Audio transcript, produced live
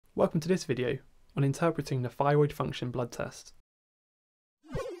Welcome to this video on interpreting the thyroid function blood test.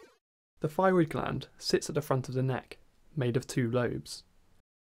 The thyroid gland sits at the front of the neck, made of two lobes.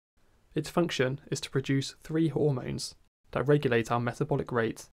 Its function is to produce three hormones that regulate our metabolic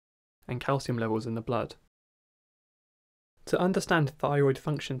rate and calcium levels in the blood. To understand thyroid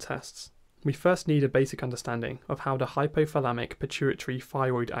function tests, we first need a basic understanding of how the hypothalamic pituitary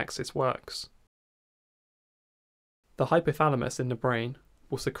thyroid axis works. The hypothalamus in the brain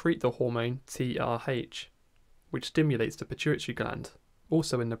will secrete the hormone TRH, which stimulates the pituitary gland,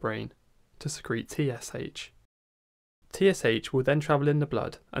 also in the brain, to secrete TSH. TSH will then travel in the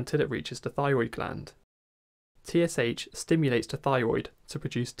blood until it reaches the thyroid gland. TSH stimulates the thyroid to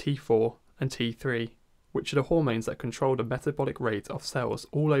produce T4 and T3, which are the hormones that control the metabolic rate of cells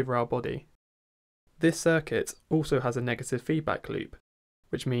all over our body. This circuit also has a negative feedback loop,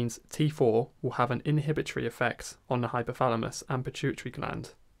 which means T4 will have an inhibitory effect on the hypothalamus and pituitary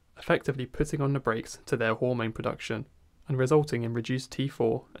gland, effectively putting on the brakes to their hormone production and resulting in reduced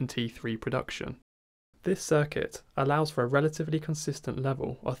T4 and T3 production. This circuit allows for a relatively consistent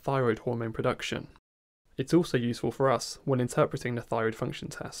level of thyroid hormone production. It's also useful for us when interpreting the thyroid function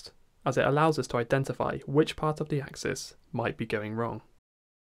test, as it allows us to identify which part of the axis might be going wrong.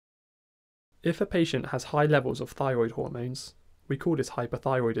 If a patient has high levels of thyroid hormones, we call this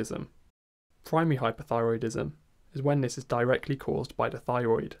hyperthyroidism. Primary hyperthyroidism is when this is directly caused by the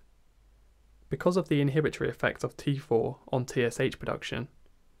thyroid. Because of the inhibitory effect of T4 on TSH production,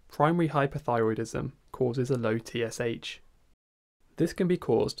 primary hyperthyroidism causes a low TSH. This can be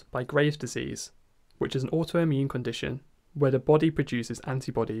caused by Graves' disease, which is an autoimmune condition where the body produces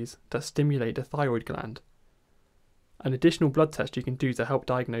antibodies that stimulate the thyroid gland. An additional blood test you can do to help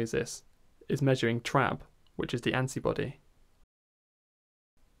diagnose this is measuring TRAb, which is the antibody.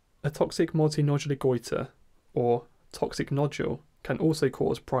 A toxic multinodular goiter, or toxic nodule, can also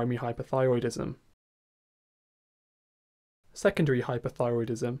cause primary hyperthyroidism. Secondary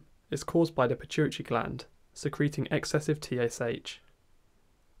hyperthyroidism is caused by the pituitary gland secreting excessive TSH.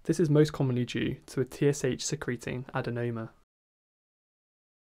 This is most commonly due to a TSH-secreting adenoma.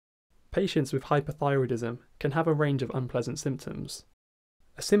 Patients with hyperthyroidism can have a range of unpleasant symptoms.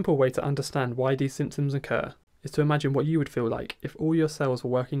 A simple way to understand why these symptoms occur is to imagine what you would feel like if all your cells were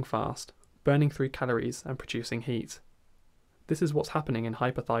working fast, burning through calories and producing heat. This is what's happening in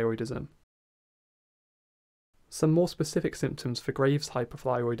hyperthyroidism. Some more specific symptoms for Graves'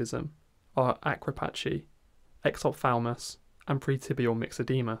 hyperthyroidism are acropatchy, exophthalmos, and pretibial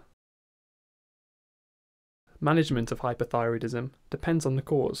myxedema. Management of hyperthyroidism depends on the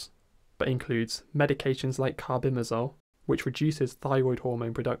cause, but includes medications like carbimazole, which reduces thyroid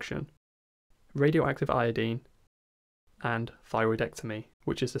hormone production, radioactive iodine, and thyroidectomy,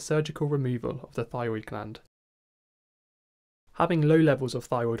 which is the surgical removal of the thyroid gland. Having low levels of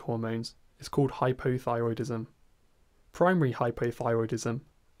thyroid hormones is called hypothyroidism. Primary hypothyroidism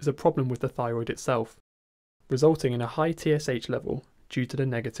is a problem with the thyroid itself, resulting in a high TSH level due to the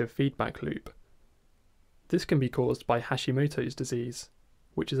negative feedback loop. This can be caused by Hashimoto's disease,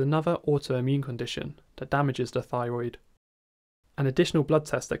 which is another autoimmune condition that damages the thyroid. An additional blood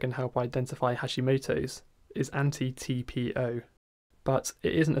test that can help identify Hashimoto's is anti-TPO, but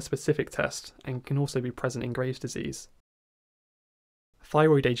it isn't a specific test and can also be present in Graves' disease.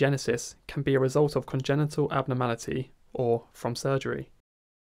 Thyroid agenesis can be a result of congenital abnormality or from surgery.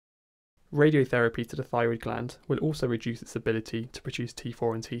 Radiotherapy to the thyroid gland will also reduce its ability to produce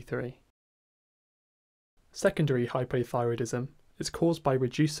T4 and T3. Secondary hypothyroidism is caused by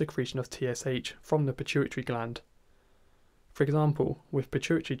reduced secretion of TSH from the pituitary gland, for example with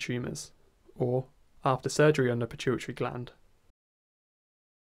pituitary tumours, or after surgery on the pituitary gland.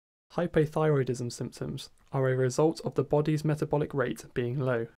 Hypothyroidism symptoms are a result of the body's metabolic rate being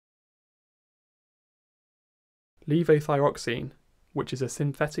low. Levothyroxine, which is a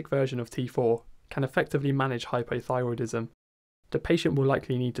synthetic version of T4, can effectively manage hypothyroidism. The patient will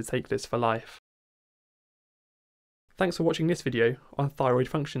likely need to take this for life. Thanks for watching this video on thyroid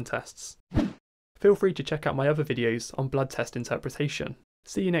function tests. Feel free to check out my other videos on blood test interpretation.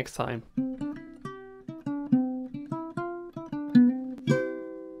 See you next time.